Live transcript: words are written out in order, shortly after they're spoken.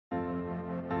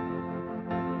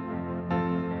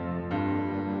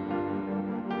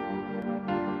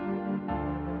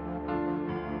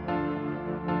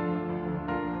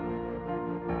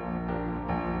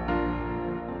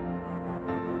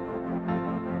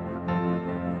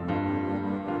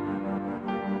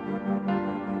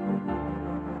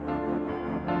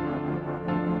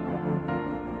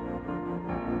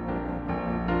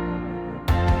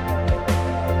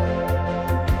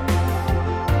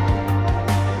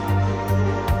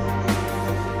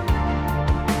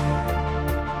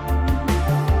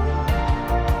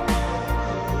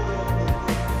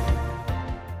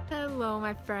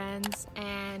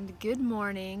Good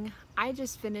morning. I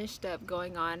just finished up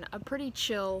going on a pretty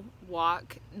chill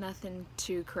walk, nothing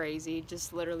too crazy,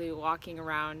 just literally walking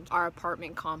around our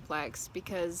apartment complex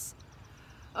because,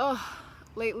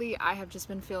 lately I have just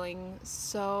been feeling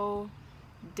so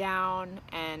down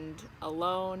and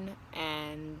alone,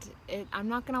 and I'm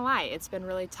not gonna lie, it's been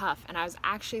really tough. And I was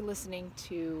actually listening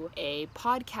to a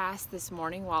podcast this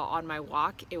morning while on my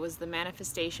walk. It was the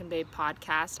Manifestation Babe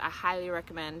podcast. I highly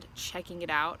recommend checking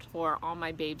it out for all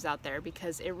my babes out there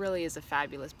because it really is a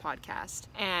fabulous podcast.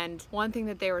 And one thing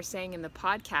that they were saying in the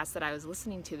podcast that I was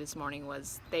listening to this morning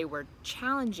was they were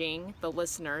challenging the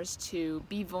listeners to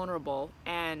be vulnerable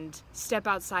and step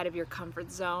outside of your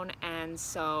comfort zone. And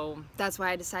so that's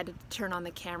why I decided to turn on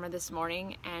the camera this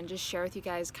morning and just share with you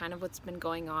guys kind of what's been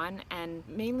going on. And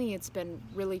mainly it's been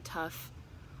really tough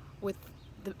with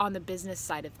on the business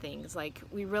side of things. Like,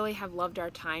 we really have loved our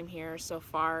time here so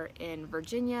far in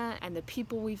Virginia, and the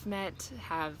people we've met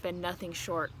have been nothing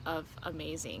short of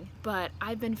amazing. But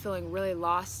I've been feeling really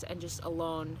lost and just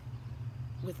alone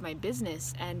with my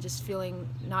business and just feeling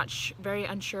very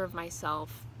unsure of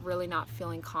myself, really not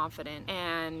feeling confident.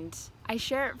 And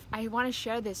I want to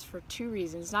share this for two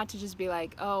reasons. Not to just be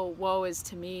like, oh, woe is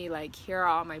to me, like here are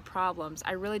all my problems.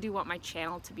 I really do want my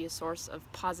channel to be a source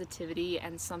of positivity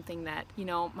and something that, you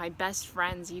know, my best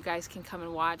friends, you guys can come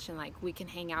and watch and like we can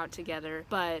hang out together.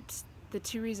 But the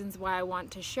two reasons why I want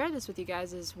to share this with you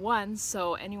guys is, one,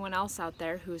 so anyone else out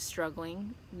there who's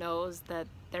struggling knows that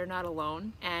they're not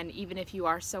alone. And even if you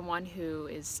are someone who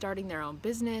is starting their own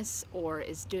business or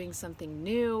is doing something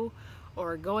new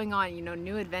or going on, you know,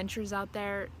 new adventures out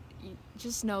there, you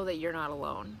just know that you're not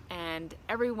alone. And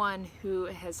everyone who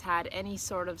has had any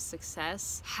sort of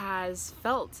success has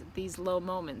felt these low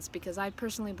moments, because I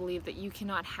personally believe that you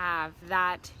cannot have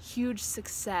that huge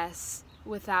success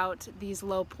without these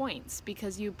low points,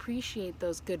 because you appreciate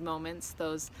those good moments,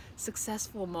 those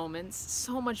successful moments,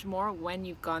 so much more when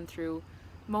you've gone through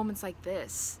moments like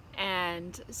this.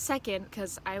 And second,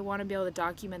 because I want to be able to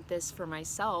document this for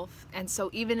myself, and so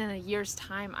even in a year's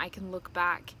time I can look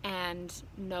back and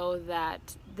know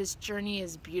that this journey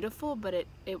is beautiful, but it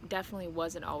definitely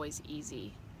wasn't always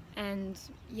easy. And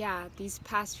yeah, these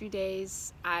past few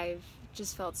days I've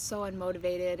just felt so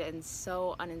unmotivated and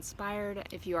so uninspired.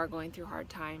 If you are going through hard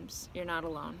times, you're not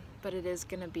alone, but it is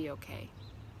gonna be okay.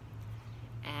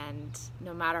 And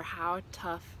no matter how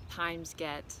tough times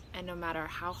get, and no matter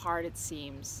how hard it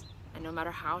seems, and no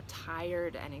matter how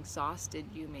tired and exhausted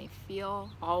you may feel,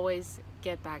 always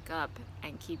get back up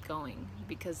and keep going,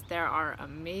 because there are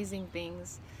amazing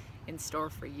things in store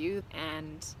for you.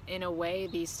 And in a way,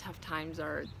 these tough times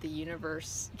are the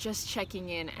universe just checking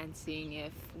in and seeing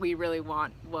if we really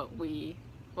want what we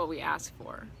ask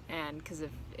for. And because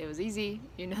if it was easy,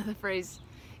 you know the phrase,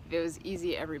 if it was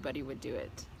easy, everybody would do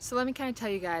it. So let me kind of tell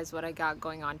you guys what I got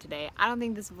going on today. I don't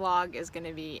think this vlog is going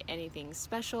to be anything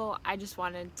special. I just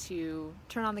wanted to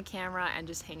turn on the camera and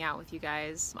just hang out with you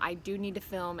guys. I do need to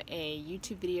film a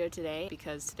YouTube video today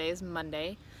because today is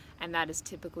Monday, and that is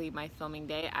typically my filming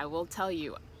day. I will tell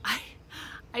you,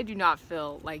 I do not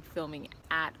feel like filming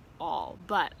at all,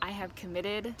 but I have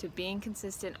committed to being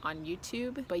consistent on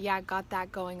YouTube. But yeah, I got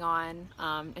that going on,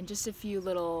 and just a few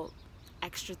little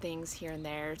extra things here and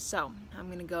there. So I'm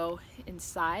gonna go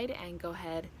inside and go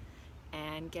ahead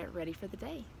and get ready for the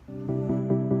day.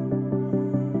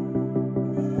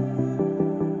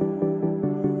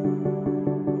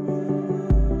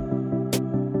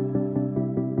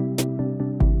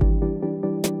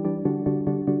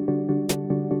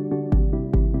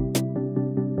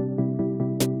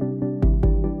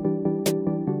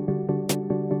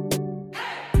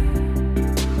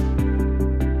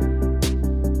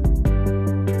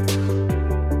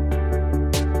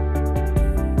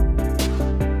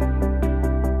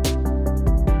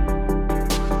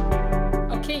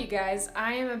 Guys,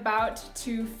 I am about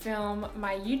to film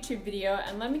my YouTube video,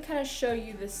 and let me kind of show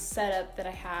you the setup that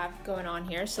I have going on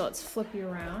here. So let's flip you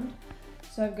around.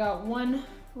 So I've got one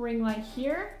ring light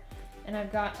here, and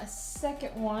I've got a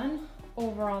second one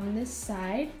over on this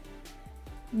side,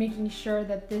 making sure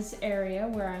that this area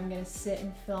where I'm gonna sit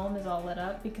and film is all lit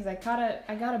up, because I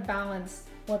gotta balance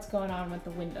what's going on with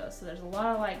the windows. So there's a lot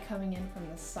of light coming in from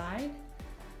the side,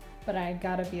 but I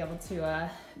gotta be able to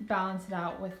balance it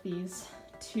out with these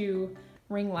two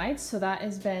ring lights. So that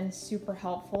has been super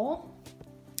helpful.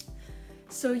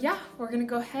 So yeah, we're gonna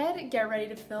go ahead and get ready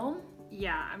to film.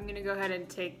 Yeah, I'm gonna go ahead and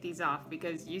take these off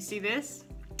because you see this?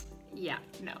 Yeah,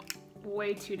 no,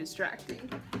 way too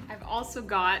distracting. I've also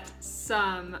got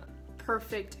some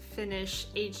Perfect Finish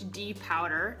HD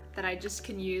powder that I just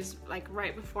can use like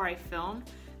right before I film,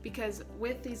 because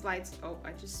with these lights, oh,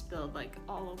 I just spilled like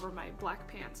all over my black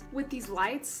pants. With these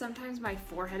lights, sometimes my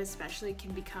forehead especially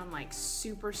can become like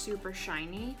super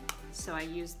shiny. So I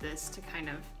use this to kind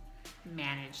of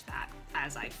manage that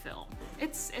as I film.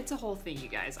 It's a whole thing, you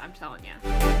guys, I'm telling you.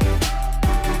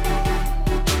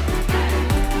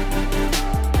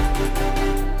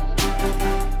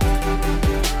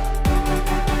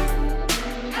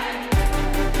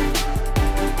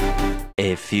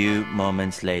 A few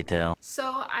moments later.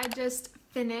 So I just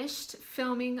finished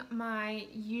filming my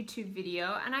YouTube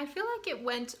video and I feel like it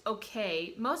went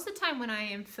okay. Most of the time when I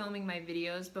am filming my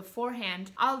videos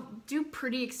beforehand, I'll do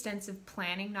pretty extensive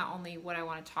planning, not only what I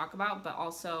want to talk about, but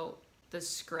also the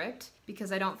script,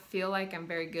 because I don't feel like I'm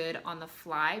very good on the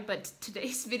fly. But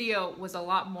today's video was a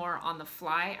lot more on the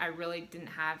fly. I really didn't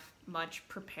have much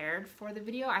prepared for the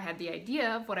video. I had the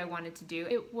idea of what I wanted to do.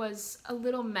 It was a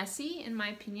little messy in my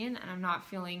opinion, and I'm not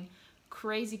feeling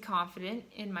crazy confident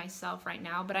in myself right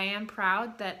now, but I am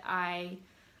proud that I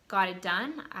got it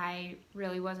done. I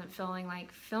really wasn't feeling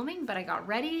like filming, but I got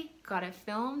ready, got it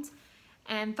filmed,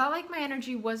 and felt like my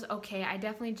energy was okay. I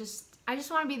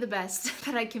just want to be the best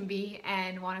that I can be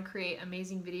and want to create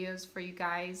amazing videos for you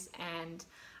guys, and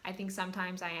I think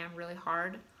sometimes I am really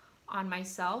hard on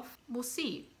myself. We'll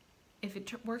see. If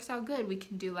it works out good, we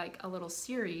can do like a little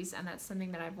series, and that's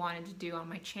something that I've wanted to do on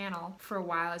my channel for a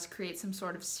while, is create some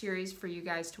sort of series for you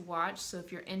guys to watch. So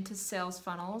if you're into sales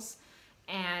funnels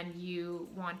and you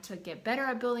want to get better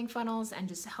at building funnels and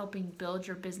just helping build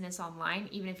your business online,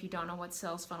 even if you don't know what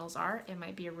sales funnels are, it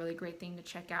might be a really great thing to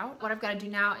check out. What I've got to do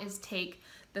now is take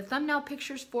the thumbnail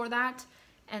pictures for that,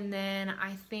 and then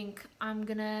I think I'm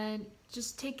gonna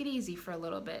just take it easy for a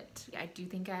little bit. I do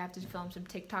think I have to film some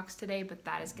TikToks today, but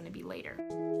that is gonna be later.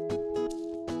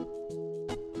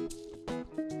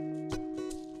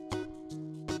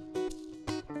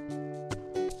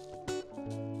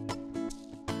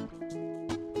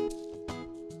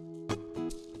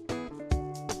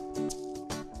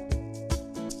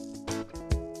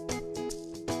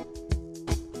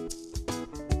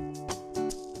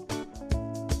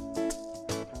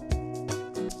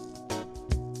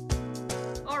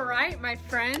 My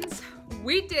friends,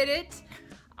 we did it.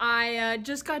 I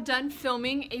just got done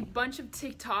filming a bunch of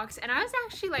TikToks and I was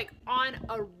actually like on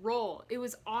a roll. It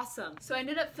was awesome. So I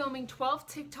ended up filming 12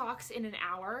 TikToks in an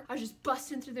hour. I was just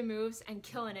busting through the moves and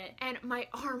killing it. And my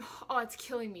arm, oh, it's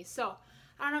killing me. So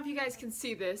I don't know if you guys can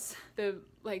see this, the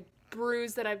like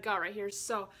bruise that I've got right here.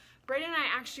 So Brayden and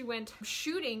I actually went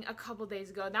shooting a couple days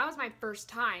ago. That was my first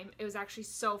time. It was actually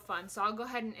so fun. So I'll go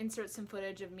ahead and insert some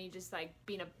footage of me just like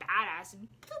being a badass and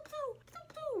pew, pew, pew,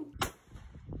 pew.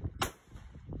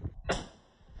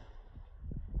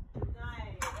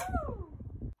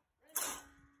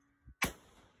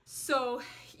 So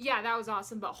yeah, that was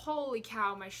awesome, but holy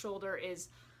cow, my shoulder is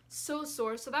so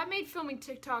sore. So that made filming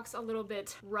TikToks a little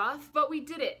bit rough, but we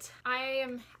did it. I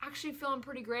am actually feeling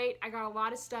pretty great. I got a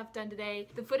lot of stuff done today.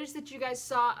 The footage that you guys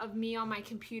saw of me on my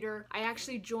computer, I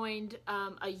actually joined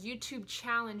a YouTube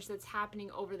challenge that's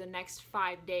happening over the next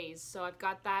 5 days. So I've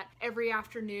got that every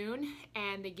afternoon,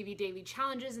 and they give you daily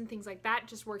challenges and things like that,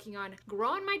 just working on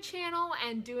growing my channel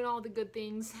and doing all the good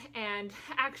things. And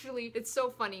actually, it's so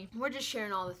funny. We're just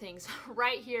sharing all the things.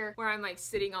 Right here where I'm like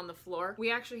sitting on the floor,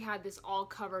 we actually had this all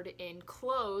covered in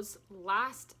clothes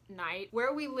last night.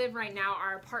 Where we live right now,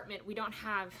 our apartment, we don't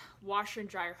have washer and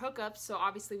dryer hookups, so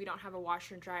obviously we don't have a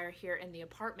washer and dryer here in the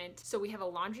apartment. So we have a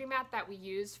laundromat that we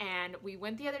use, and we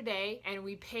went the other day and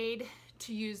we paid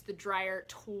to use the dryer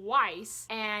twice,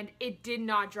 and it did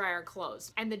not dry our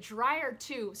clothes. And the dryer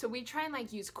too, so we try and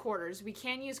like use quarters. We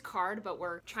can use card, but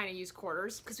we're trying to use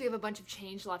quarters because we have a bunch of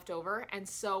change left over. And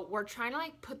so we're trying to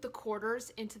like put the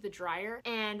quarters into the dryer,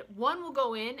 and one will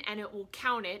go in and it will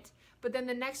count it, but then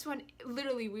the next one,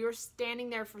 literally we were standing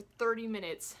there for 30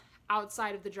 minutes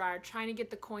outside of the dryer trying to get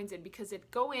the coins in, because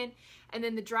it'd go in and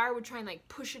then the dryer would try and like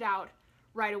push it out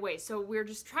right away. So we're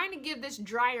just trying to give this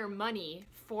dryer money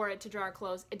for it to dry our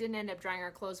clothes. It didn't end up drying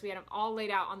our clothes. We had them all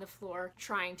laid out on the floor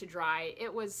trying to dry.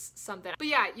 It was something. But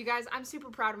yeah, you guys, I'm super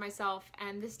proud of myself,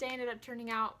 and this day ended up turning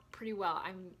out pretty well.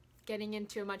 I'm getting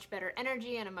into a much better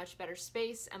energy and a much better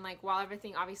space, and like while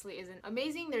everything obviously isn't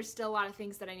amazing, there's still a lot of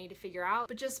things that I need to figure out,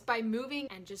 but just by moving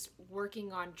and just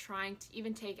working on trying to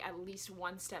even take at least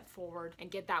one step forward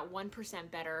and get that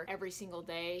 1% better every single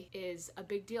day is a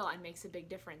big deal and makes a big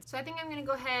difference. So I think I'm gonna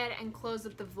go ahead and close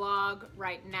up the vlog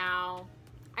right now.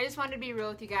 I just wanted to be real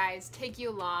with you guys, take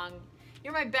you along.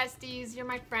 You're my besties, you're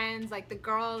my friends, like the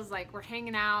girls, like we're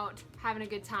hanging out, having a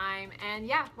good time. And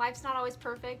yeah, life's not always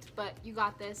perfect, but you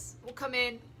got this. We'll come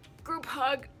in, group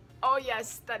hug, Oh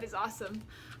yes, that is awesome.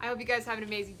 I hope you guys have an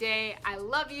amazing day. I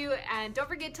love you, and don't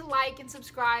forget to like and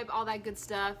subscribe, all that good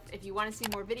stuff. If you want to see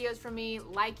more videos from me,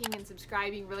 liking and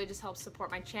subscribing really just helps support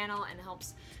my channel and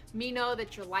helps me know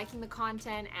that you're liking the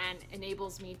content and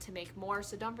enables me to make more.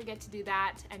 So don't forget to do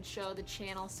that and show the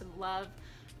channel some love.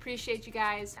 Appreciate you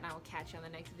guys, and I will catch you on the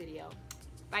next video.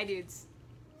 Bye, dudes.